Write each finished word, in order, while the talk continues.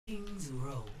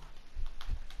row.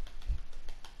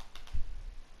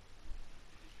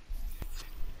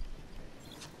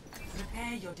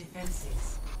 Prepare your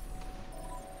defenses.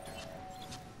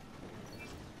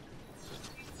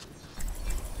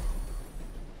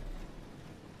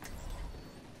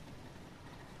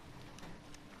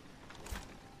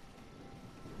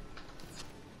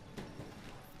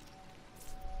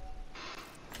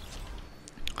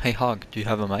 Hey Hog, do you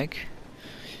have a mic?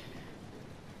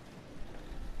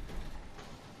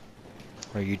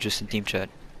 Or are you just in team chat?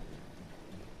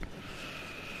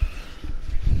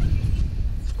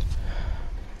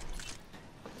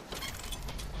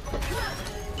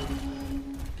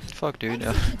 Fuck dude,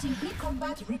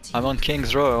 I'm on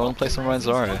King's Row, I wanna play some Rein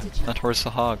Zarya, not Horse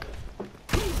the Hog.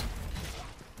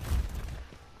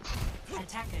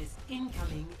 Attackers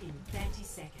incoming in 30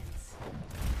 seconds.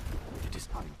 It is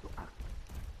time to act.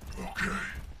 Okay.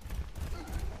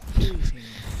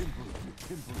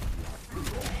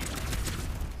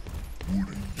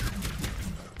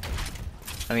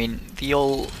 I mean, the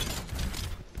old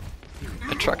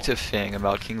attractive thing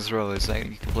about King's Row is that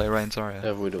you can play Rein Zarya.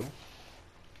 Yeah, we do.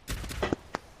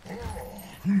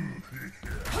 5,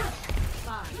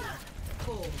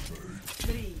 4,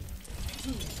 3, 2,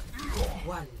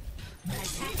 1.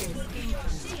 Attackers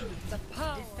incoming.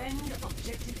 Defend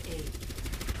objective A.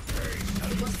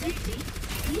 For safety,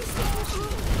 please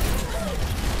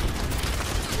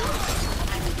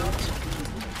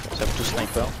So I have two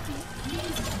sniper.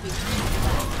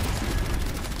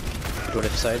 Go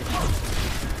left side.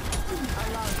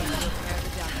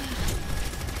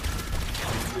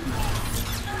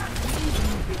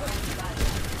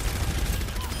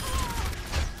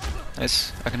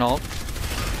 Nice, I can hold.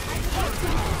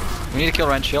 We need to kill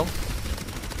Rein shield.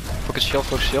 Focus shield,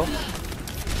 focus shield.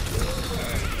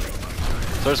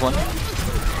 There's one.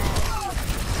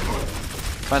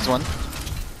 Finds one.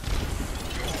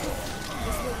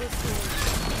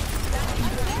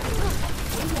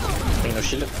 Bring no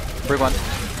shield. Brig one.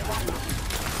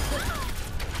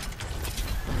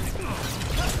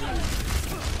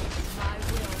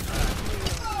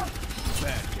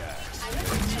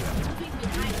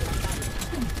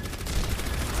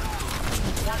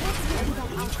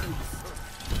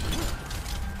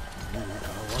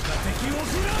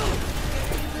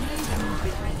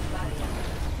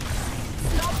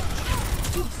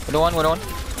 One on one.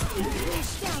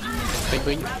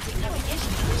 Bring.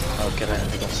 Okay, I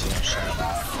don't see him.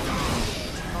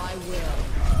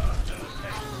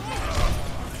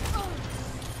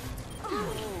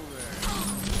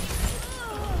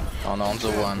 Oh non, on the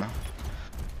one.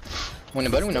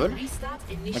 Winnable.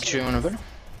 Ok, je suis winnable.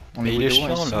 Mais il est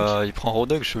chiant là, il prend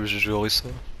Rodog, je suis obligé de jouer ça.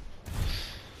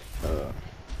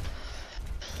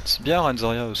 C'est bien Rein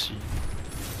Zarya aussi.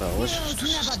 Bah ouais, surtout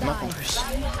sur cette map en plus.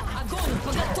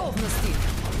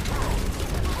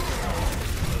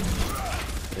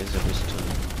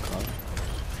 Grave.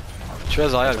 Tu as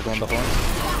Zarya le Pas dans point.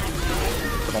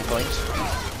 Pas dans point.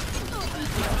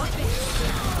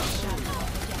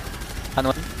 Ah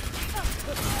non.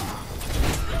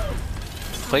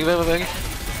 Brig one.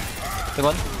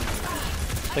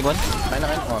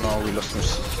 Rein. Oh non, we lost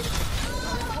Moose.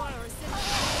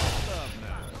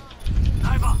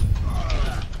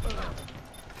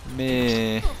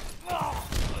 Mais...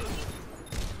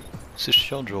 c'est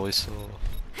chiant de jouer ça.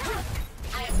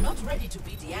 I am not ready to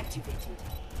be deactivated.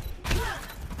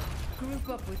 Group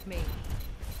up with me.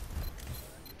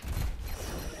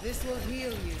 This will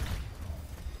heal you.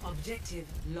 Objective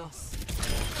lost.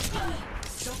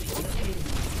 Stop the enemy.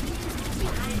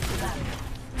 Behind the barrier.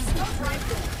 Stop right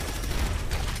there.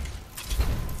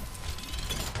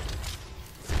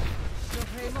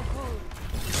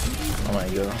 Oh my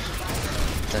god.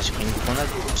 Putain, j'ai pris une grenade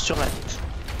sur la tête.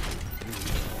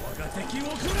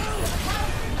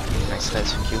 Nice red,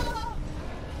 thank you.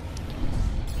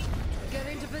 Get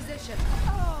into position.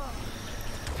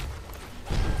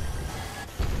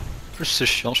 En plus c'est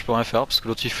chiant, je peux rien faire parce que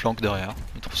l'autre il flanque derrière.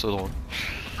 Il trouve ça drôle.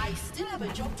 I still have a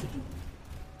job to do.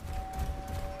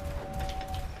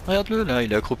 Regarde-le là,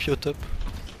 il est accroupi au top.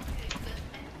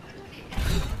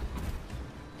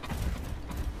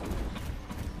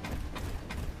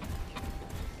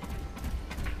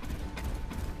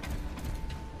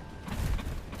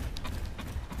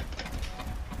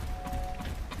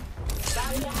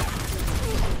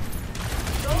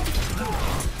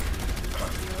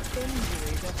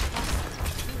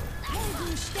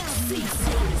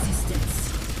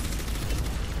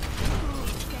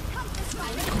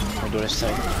 On doit left side.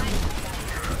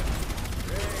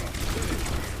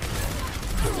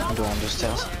 On doit on the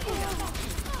stairs.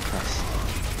 Nice.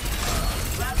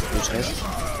 Which rest?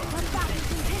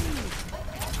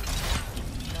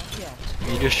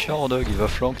 Il est chiant Dog, il va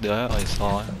flank derrière et il sert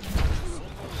à rien.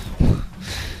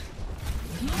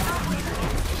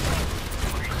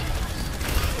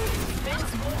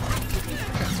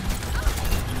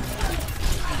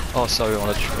 Oh sérieux, on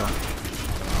l'a tué là.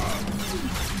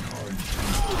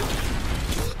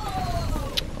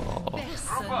 Oh.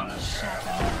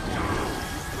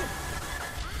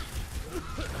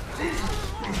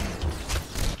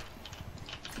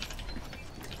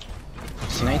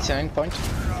 C'est 99 point.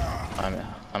 Ah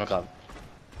mais grave.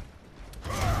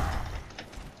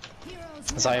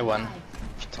 Zarya 1.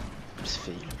 Putain, c'est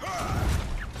fail.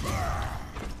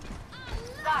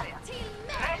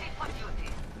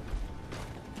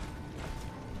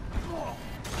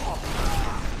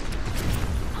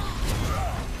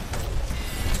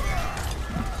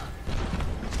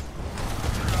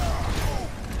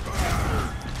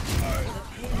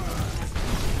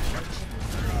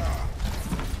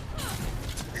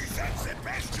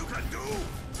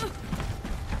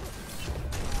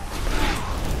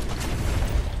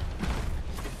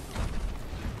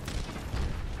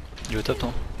 Il est au top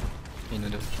toi. Il nous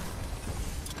deux.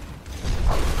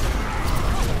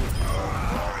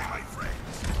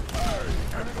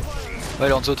 Ouais, il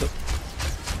est en dessous au top.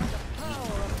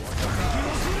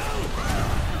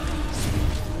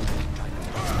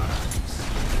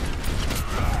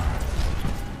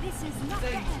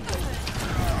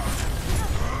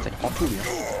 Ça il prend tout lui.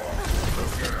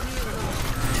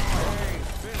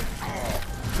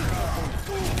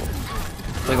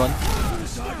 Dragon.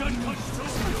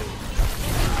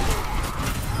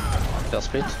 Faire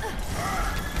split.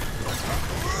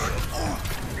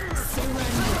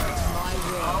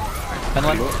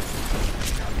 Manuel.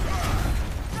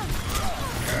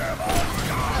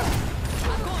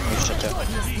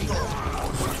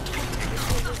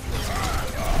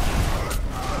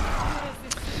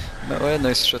 Bah ouais,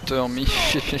 nice shatter me.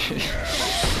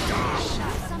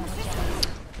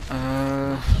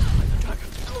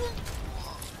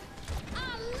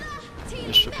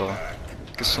 Je sais pas.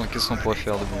 Qu'est-ce qu'on pourrait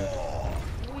faire de mieux?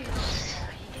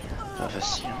 Pas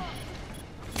facile.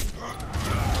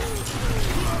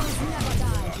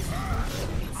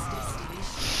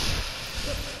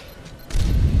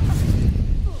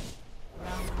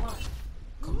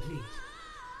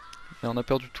 Et on a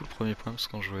perdu tout le premier point parce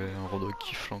qu'on jouait un Rodog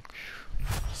qui flanque.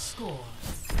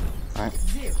 Ouais.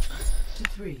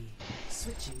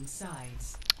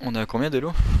 On est à combien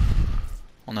d'élo?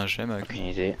 On a jamais avec. Aucune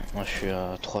idée. Moi je suis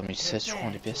à 3007 je crois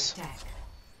en DPS.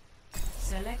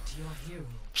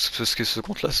 Parce que ce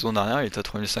compte là, saison dernière, il était à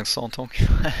 3500 en tank.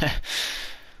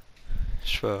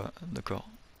 Je sais pas, d'accord.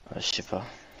 Je sais pas.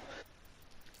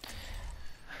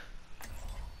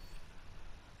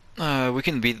 We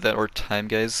can beat that our time,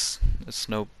 guys. It's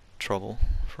no trouble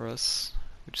for us.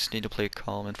 We just need to play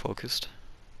calm and focused.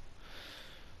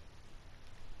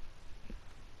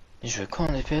 Et je vais quoi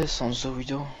en DPS en The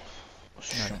Widow?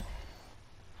 C'est Ouais. chiant.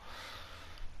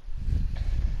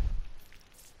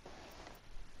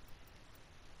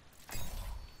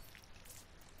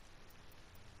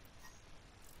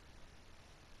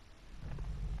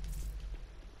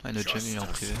 Ouais, notre gem il est en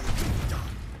privé.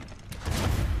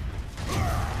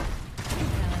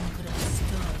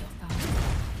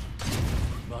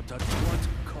 But at what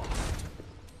cost?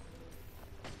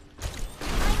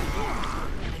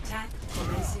 Attack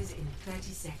commences in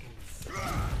 30 seconds.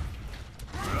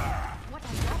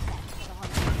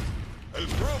 I'll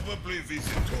probably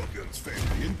visit Torbjörn's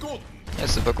family in Gothen. Eh,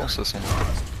 c'est pas con ça son nom.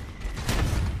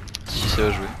 Si c'est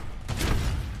à jouer.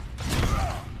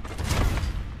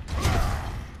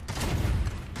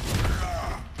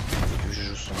 Que je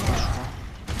joue sur moi je crois.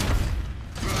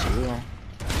 C'est eux hein.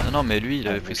 Non non mais lui il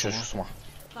avait Ah, pris que son je joue nom. sur moi.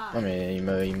 Non mais il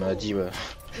m'a dit ouais.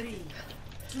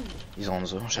 Ils ont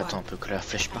Hanzo, j'attends un peu que la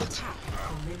flèche parte.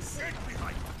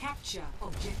 Capture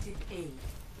objective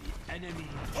A. Enemy.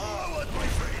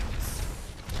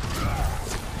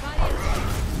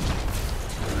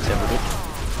 C'est à vous deux.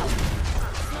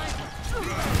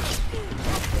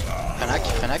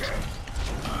 Frenak.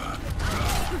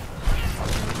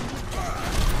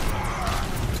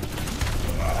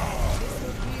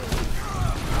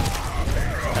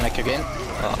 Frenak again.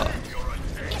 Ah,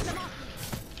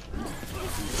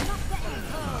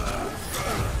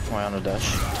 Ouais, un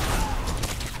dash.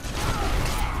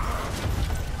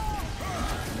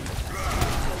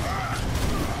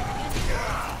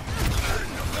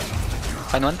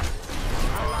 Fine one.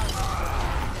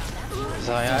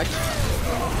 Zarya hack.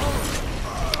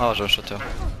 Ah j'ai un shatter.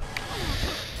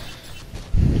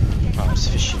 Ah, elle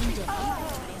s'est fait chier.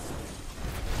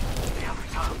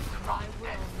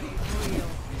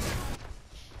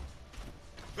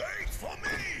 Wait for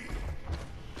me!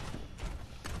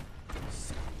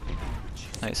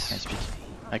 Nice. Nice pick.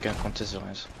 Avec un contest de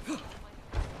raison.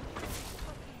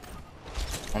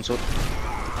 En dessous.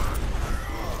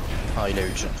 Ah, il a eu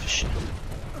le jeu, fait chier.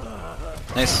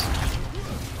 Nice.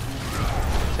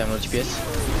 C'est un autre DPS.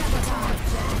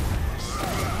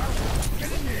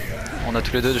 On a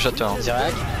tous les deux de shatter. Hein.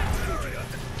 Zirac.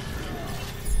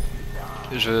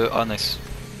 Ah nice.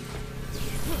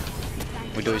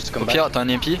 Widow is to Au come pire, back. t'as un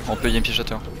EMP, on peut EMP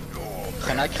shatter.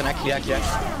 Renak, il est là.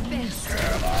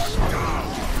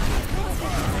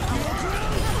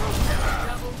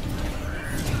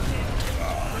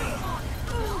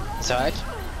 Zirac.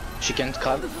 Chicken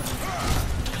crab.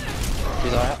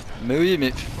 Les arrières. Mais oui,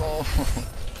 mais. Oh.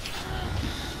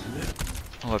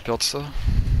 On va perdre ça.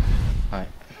 Ouais.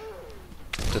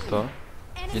 Peut-être pas.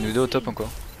 Il y a une vidéo au top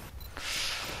encore.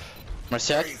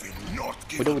 Merci.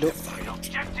 Widow.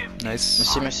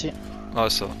 Nice. Merci. Ah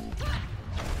ça va.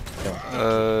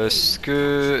 Est-ce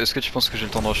que tu penses que j'ai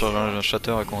le temps de recharger un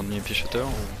shatter et qu'on EMP shatter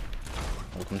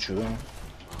ou... Comme tu veux. Hein.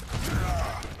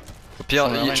 Au pire,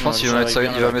 Ouais, je pense qu'il va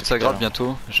mettre sa grave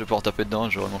bientôt. Je vais pouvoir taper dedans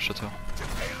et j'aurai mon shatter.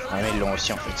 Ouais, mais ils l'ont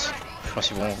aussi en fait. Je pense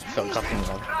qu'ils vont faire grave une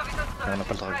grave. Mais on n'a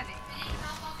pas le dragon.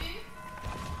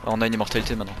 Ah, on a une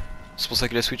immortalité maintenant. C'est pour ça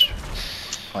qu'il a switch.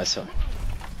 Ouais, c'est vrai.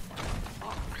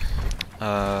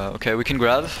 Okay, we can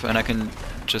grab and I can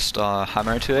just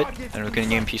hammer to it and we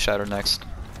can EMP shatter next.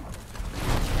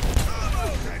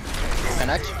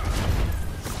 Renak.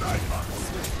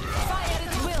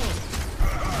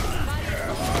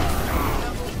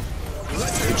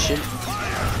 Good shield.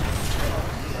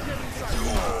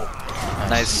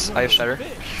 Nice, I have shatter.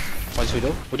 What's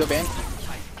Widow? Widow bang.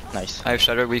 Nice. I have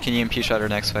shatter, we can EMP shatter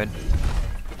next fight.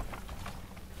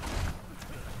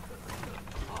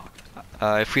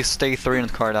 If we stay 3 in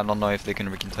the card, I don't know if they can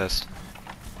recontest.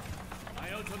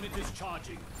 My ultimate is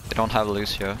charging. They don't have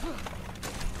Lucio.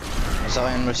 Zara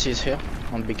and Mercy is here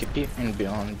on big AP on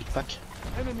big pack.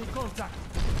 Enemy contact.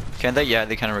 Can they? Yeah,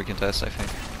 they can recontest, I think.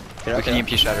 They're We can EMP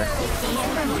shatter.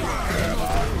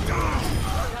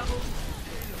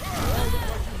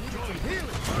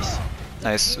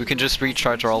 Nice, we can just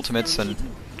recharge our ultimates and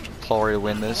probably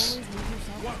win this.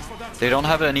 They don't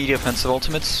have any defensive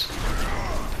ultimates.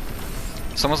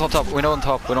 Someone's on top, window on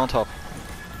top, window on top.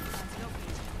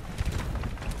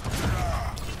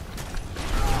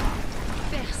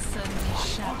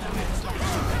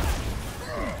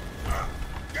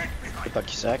 Le pack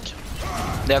qui sac.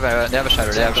 They have a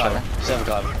shatter, they have a shatter. C'est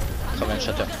grave. Ça va un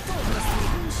shatter.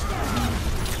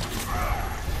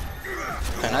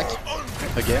 Renak.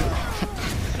 Again.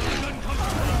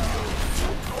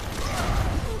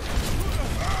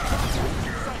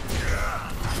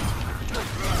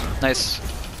 Nice.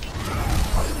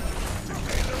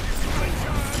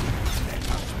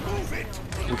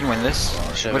 We can win this.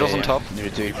 Widow's on top. Il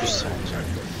était plus.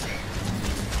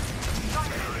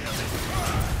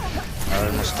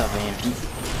 Le monster avait un pi.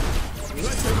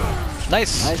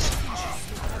 Nice. Nice.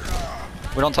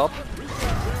 We're on top.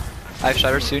 I have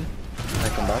shatter soon. I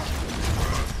come back.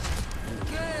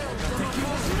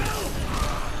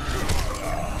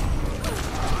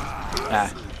 Ah.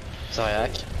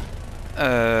 Zariac.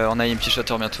 On a EMP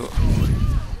shatter bientôt.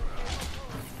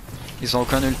 Ils ont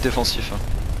aucun ult défensif. Hein.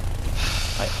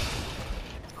 Ouais.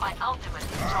 My ultimate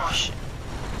is charged.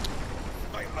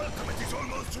 My ultimate is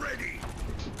almost ready.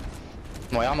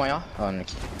 Moyen. Oh,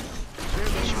 Nick.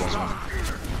 J'ai besoin.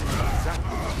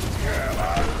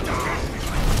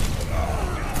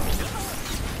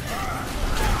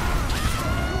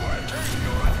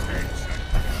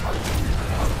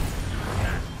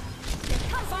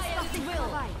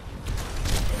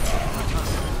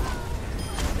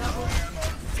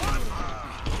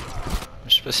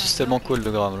 Je sais pas si c'est tellement cool le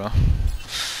grave là.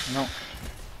 Non.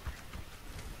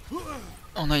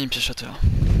 On a EMP shatter.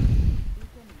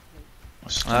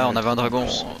 Ouais, on avait un dragon.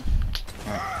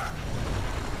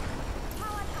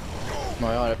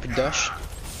 Moyen, elle a plus de dash.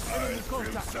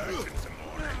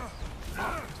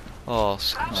 Oh,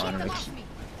 c'est comme ça. Ouais, le mec.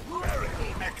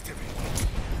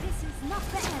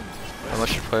 Ah, moi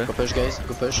je suis prêt. Go push, guys.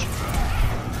 Go push.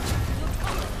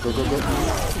 Go.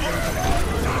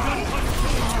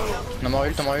 No more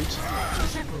ult.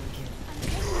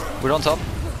 We're on top.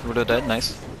 We're dead,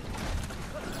 nice.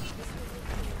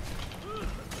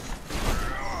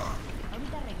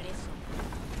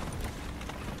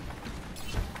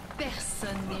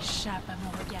 Personne n'échappe à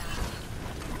mon regard.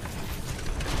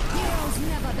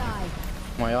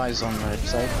 Moyen is on the left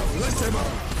side.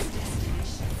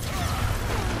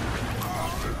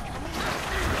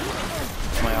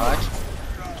 Moyen rack.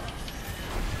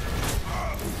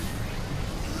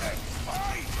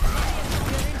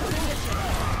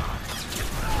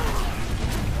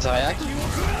 Zaryak,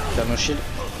 faire nos shields.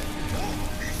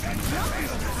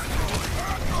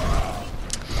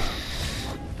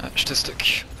 Ah, je te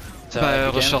stock. Zaryak Bah,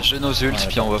 again. recharger nos ults, Ouais,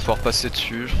 puis on va pouvoir passer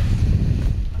dessus.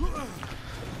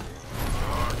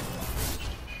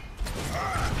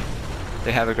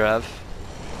 They have a grab.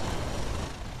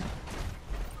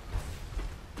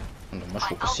 Donc moi je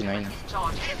trouve que C9.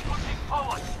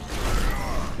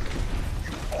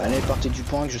 Allez, partez du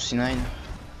point que je C9.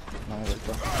 Non, on veut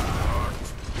pas.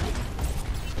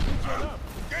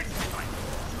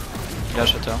 Il a un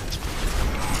shatter.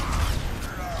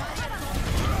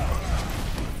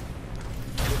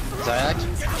 Zaryak,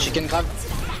 chicken grab.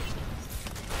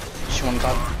 She one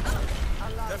grab.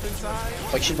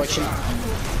 Break shield, break shield.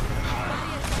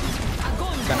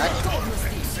 Staunag.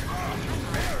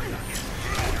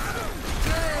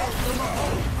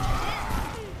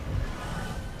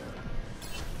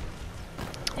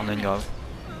 On a une grave.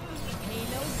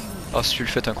 Oh, si tu le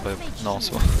fais, t'es incroyable. Non,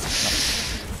 c'est bon.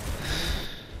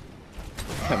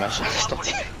 Dommage, je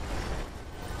tentais.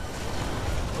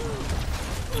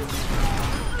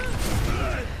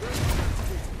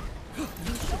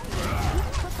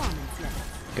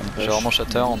 J'ai vraiment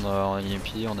shatter, on a un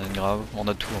EMP, on a une grave, on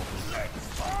a tout.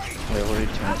 On va rouler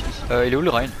ultimate. Il est où le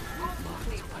Rein?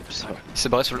 Je sais pas. Il s'est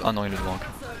barré sur le... Ah non, il est devant encore.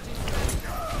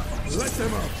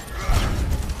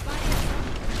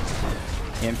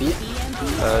 EMP.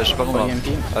 J'ai pas mon Pas grave. EMP.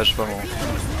 Ah, j'ai pas mon... Ouais,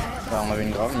 on avait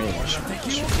une grave, mais je sais plus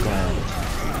comment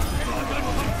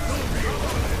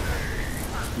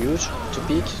elle est. Huge, 2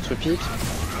 peak, 3 peak.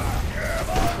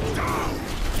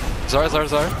 Zar. Zar 1.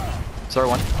 Zar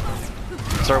 1.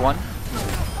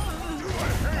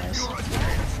 Nice. Let's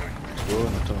go,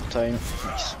 not overtime.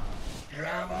 Nice.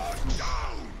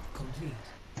 Complete.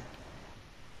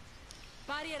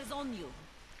 Barriers on you.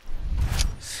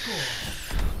 Score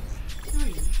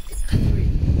 3-3.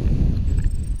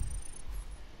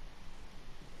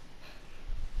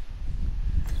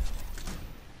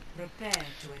 Prepare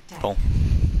to attack. Bon.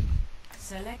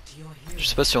 Select your hero. Je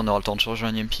sais pas si on aura le temps de changer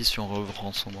un EMP si on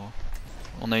reprend son bras.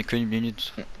 On a que une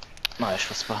minute. Ouais, je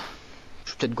pense pas.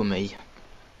 Je vais peut-être go Mei.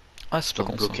 Ah, c'est pas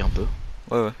con ça. Bloquer un peu.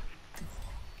 Ouais.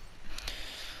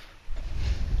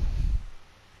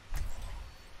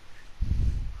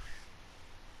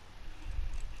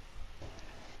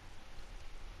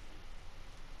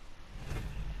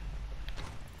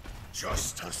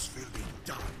 Justice will be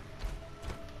done.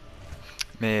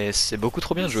 Mais c'est beaucoup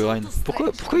trop bien de jouer Rein.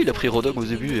 Pourquoi il a pris Rodog au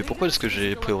début et pourquoi est-ce que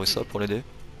j'ai pris Orisa pour l'aider?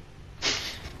 Je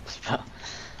sais pas.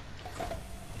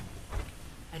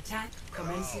 Attack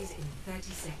commences in 30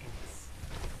 seconds.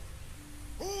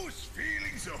 Who's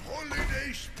feeling the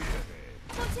holiday spirit?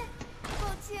 抱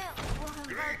歉，我很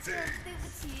抱歉，对不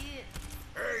起。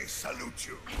 Hey, salute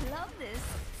you. I love this.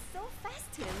 So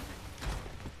festive.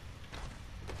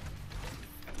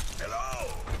 Hello.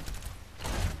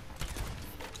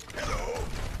 Hello.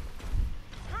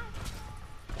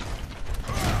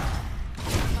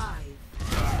 5,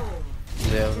 4,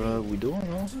 They have a Widow,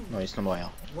 non? Non, il se nomme rien.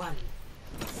 1.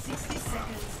 60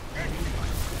 seconds.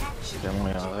 Évidemment,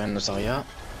 il y a un Rein Zarya.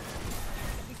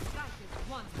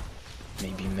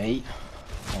 Maybe Mei.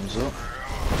 Hanzo.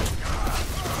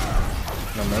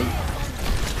 Non, Mei.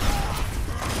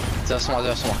 C'est à son moi.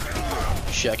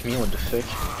 Je suis hack me, what the fuck.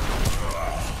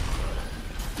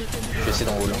 Je vais essayer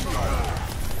d'en rouler.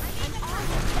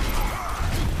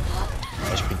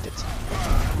 Ouais, j'ai pris une tête.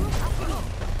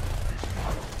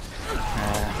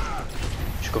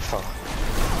 Je go far.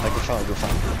 I go far.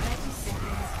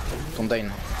 Ton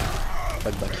dine.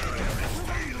 Back.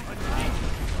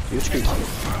 Huge peak.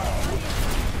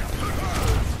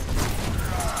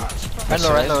 Hello.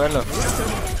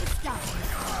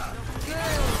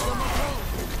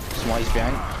 Small is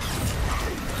behind.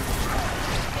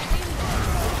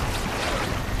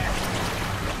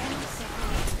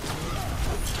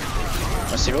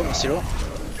 Merci low.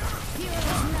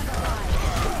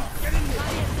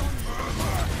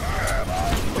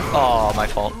 Oh, my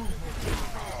fault.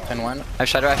 10-1. I have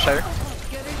shatter.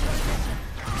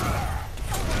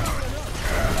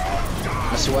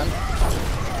 Merci 1.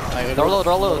 I They're reload.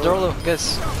 low,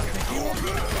 guys.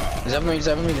 They have no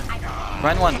heal.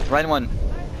 Rein 1.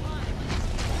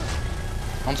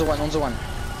 On the one.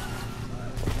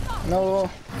 No.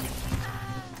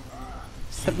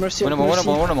 Have mercy. One more.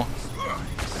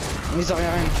 He's a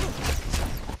Rein.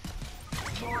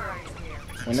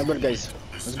 Winnable, guys.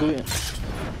 Let's go.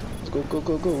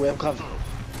 Go. We have Grav.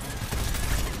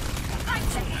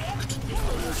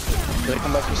 They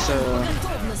come back with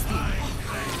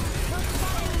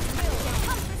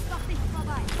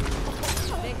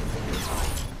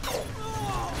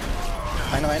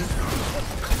Rein.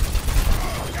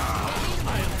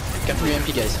 Careful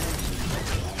UMP guys.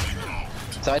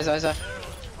 Ça.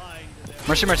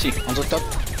 Mercy, mercy. Hanzo top.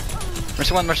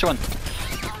 Mercy one, mercy one.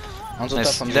 Hanzo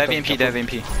Nice. top. They have EMP, they have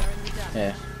EMP.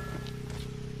 Yeah.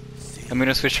 I'm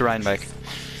gonna switch to Rein back.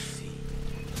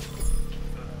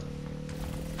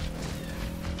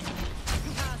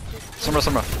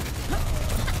 Sombra.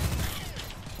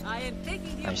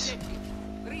 Nice.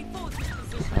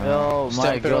 Oh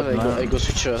my god, man. I go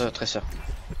switch Tracer.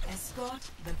 Escort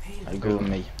the payload. I go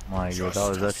May. My god, that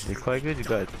was actually quite good, you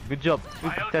guys. Good job.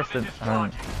 Good contestant.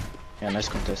 Yeah, nice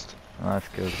contest. Nice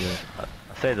good. I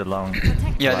said it long.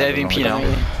 Yeah, they have EMP now.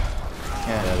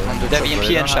 Yeah, They have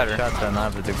EMP and Shatter. Shot and I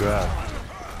have the grab.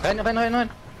 Rein.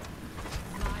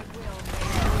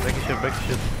 Break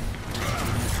shit.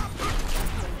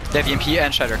 They have EMP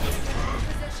and Shatter.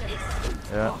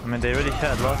 Yeah, I mean they already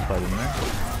shot last fight, didn't they?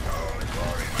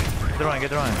 Get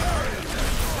the Rein.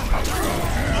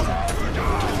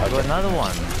 I got another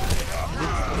one.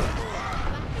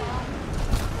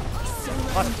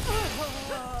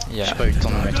 Yeah. J'ai pas eu le temps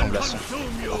de me mettre en glaçon.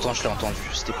 Pourtant je l'ai entendu,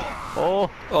 c'était pas.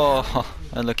 Oh,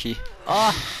 unlucky.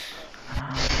 Ah!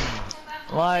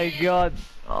 My god!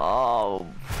 Oh!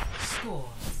 Score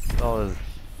That was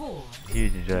 4.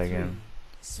 huge dragon.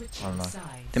 Switching Oh, no. sides.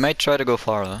 They might try to go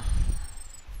far though.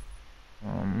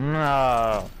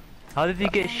 No! How did he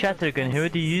get Shatter again? He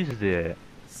already used it.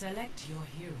 Select your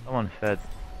hero. Someone fed.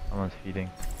 Someone's feeding.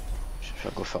 Je vais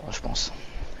faire go fort, je pense.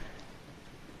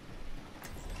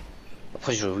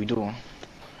 Après je joue Widow. Hein.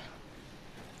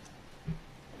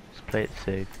 Just play it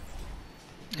safe.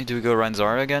 Do we go Rein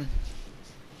Zara again?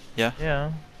 Yeah.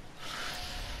 Yeah.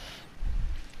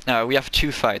 We have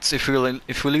 2 fights. If we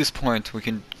lose point, we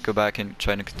can go back and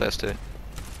try to contest it.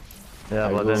 Yeah,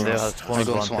 but then they have one I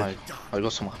go advantage. somewhere.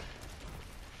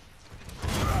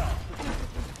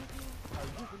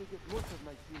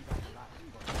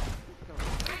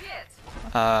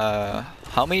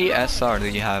 How many SR do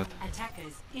you have?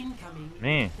 Attackers incoming.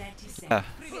 Me? 30 seconds.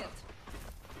 Yeah.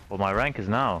 Well, my rank is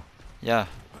now Yeah.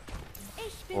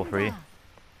 all free.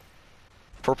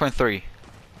 4.3.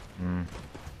 Mm.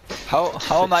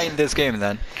 How am I in this game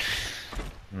then?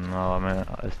 No, I mean,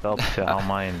 it's the opposite. How am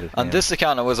I in this On game? this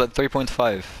account I was at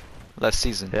 3.5 last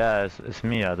season. Yeah, it's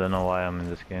me. I don't know why I'm in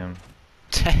this game.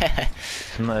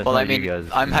 It's Well, not I you mean, guys.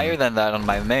 I'm higher than that on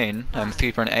my main. I'm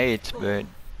 3.8, but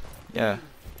yeah.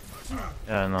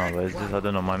 Yeah, no, but it's just, I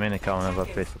don't know. My main account never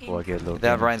plays before I get low. They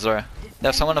have Rein Zara. They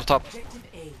have someone up top. Objective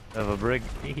A. I have a brig.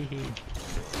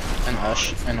 And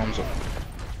Ash and Hanzo.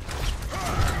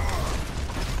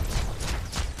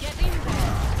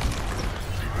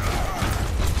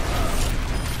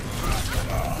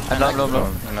 I'm low.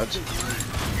 I'm not.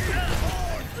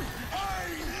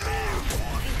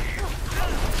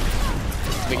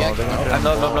 Big hack. I'm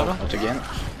low. Not again.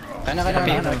 Rein.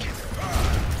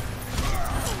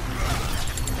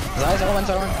 Zara one.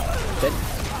 Dead.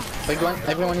 Big one.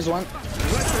 Everyone is one.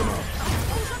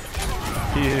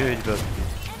 Huge, but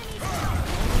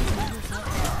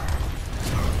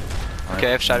Okay,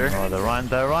 I have Shatter. oh, the Rein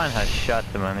has shot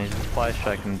him, and he's just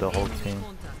five-striking the whole team.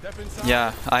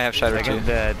 Yeah, I have Shatter too.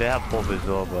 They have pop as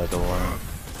well, but I don't want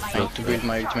I need to build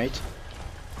my ultimate.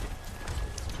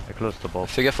 to close the ball.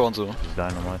 Figure for Onzo. It's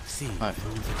dynamite. Ouais.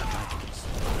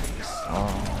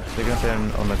 Oh, they're gonna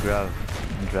turn on the grab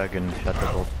and dragon shatter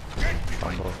ball.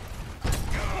 Combo.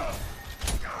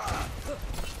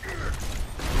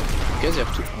 You guys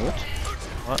have two.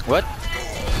 What?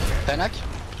 Staunag?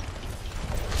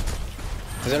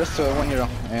 They lost 1 hero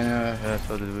and Yeah,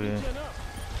 so did we.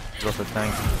 Lost a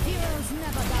tank. Heroes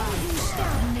never die.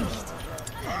 Sterben nicht.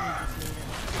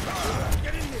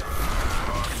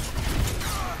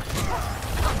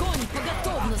 Огонь по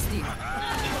готовности!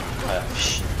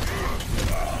 shit.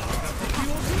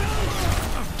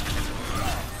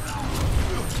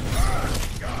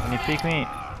 Can you pick me?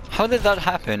 How did that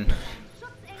happen?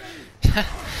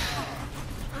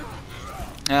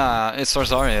 Yeah, it's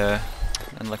Rosaria.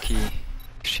 Unlucky.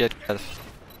 Shit. There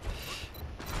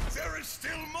is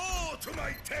still more to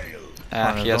my tale.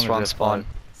 Ah, Fine, he as has long wrong as they're spawn.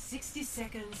 60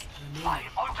 seconds remaining. My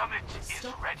ultimate is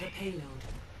Stop the ready. payload.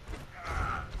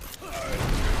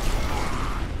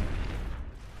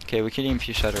 Okay, we can EMP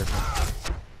Shatter.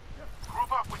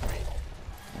 Group up with me.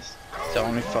 They're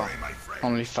only 4.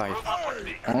 Only 5.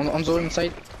 On the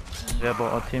inside. Yeah, but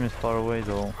our team is far away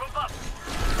though.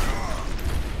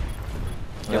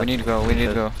 Yeah, we need to go.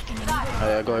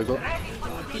 I go.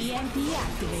 EMP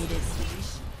activated.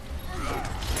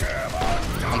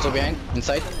 Hanzo behind.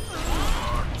 Inside.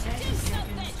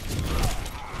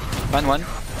 One.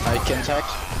 I can attack.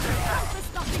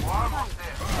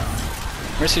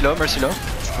 Mercy low.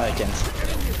 I can't.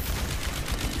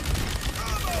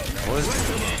 Was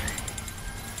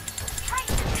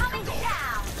Coming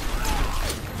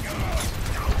down.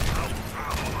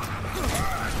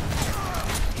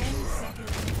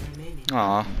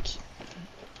 Ah.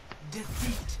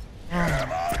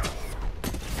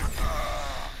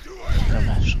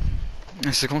 Dommage.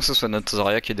 C'est con que ce soit notre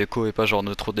Zarya qui est déco et pas genre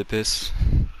notre DPS.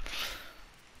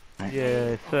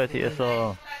 yeah, 30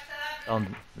 SR down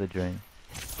the drain.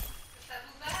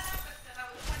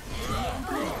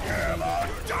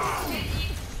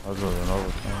 I'll go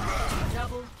another time.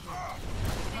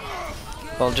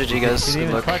 Well, GG guys, He good didn't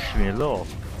even luck. touch me, look.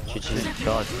 GG.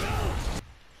 Shot.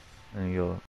 There you go.